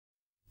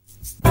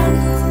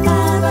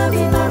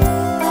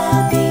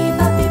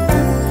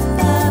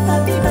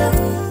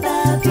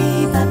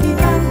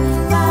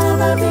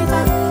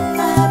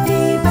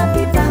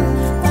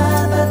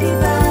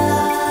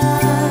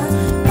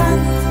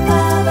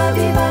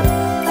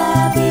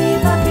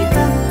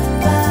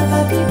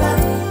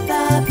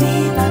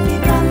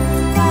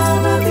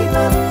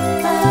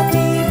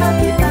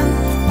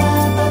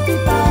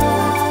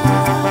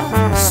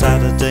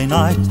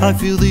I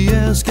feel the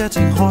air's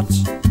getting hot,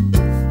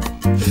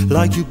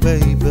 like you,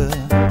 baby.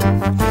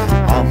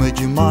 I'll make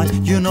you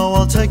mine, you know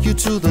I'll take you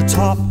to the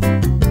top.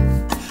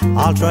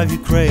 I'll drive you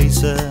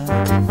crazy.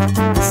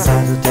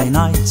 Saturday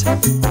night,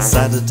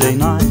 Saturday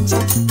night,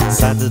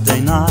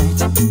 Saturday night,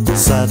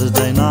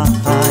 Saturday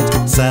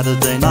night,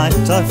 Saturday night.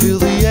 I feel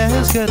the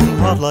air's getting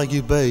hot, like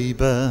you,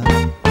 baby.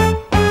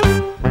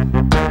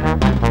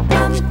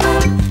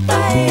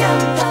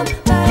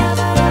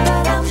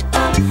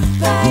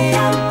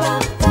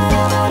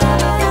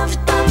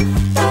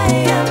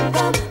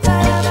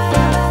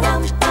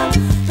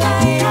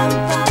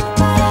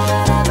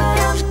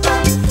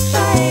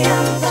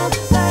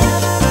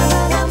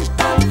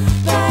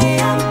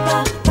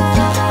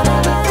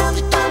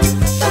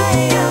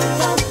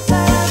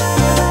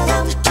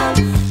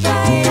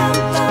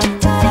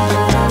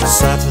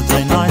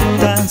 Saturday night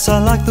dance, I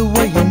like the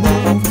way you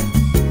move,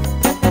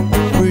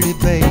 pretty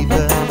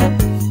baby.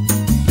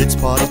 It's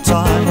party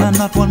time and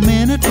not 1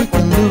 minute we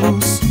can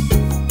lose.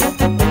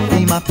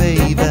 Be my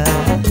baby.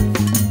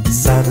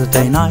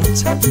 Saturday night,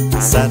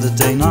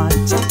 Saturday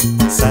night,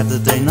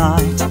 Saturday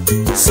night,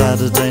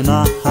 Saturday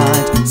night,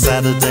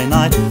 Saturday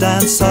night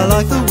dance, I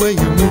like the way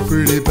you move,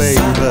 pretty baby.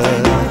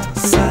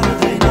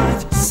 Saturday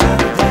night,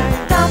 Saturday.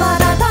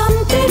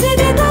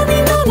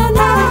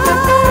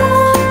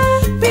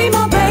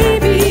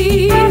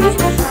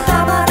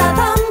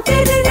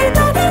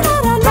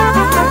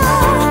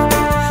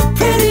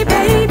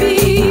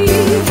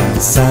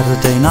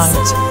 Saturday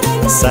night,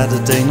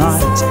 Saturday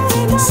night,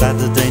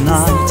 Saturday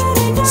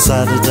night,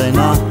 Saturday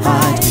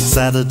night,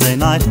 Saturday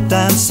night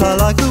dance, I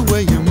like the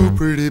way you move,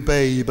 pretty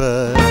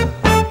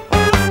baby.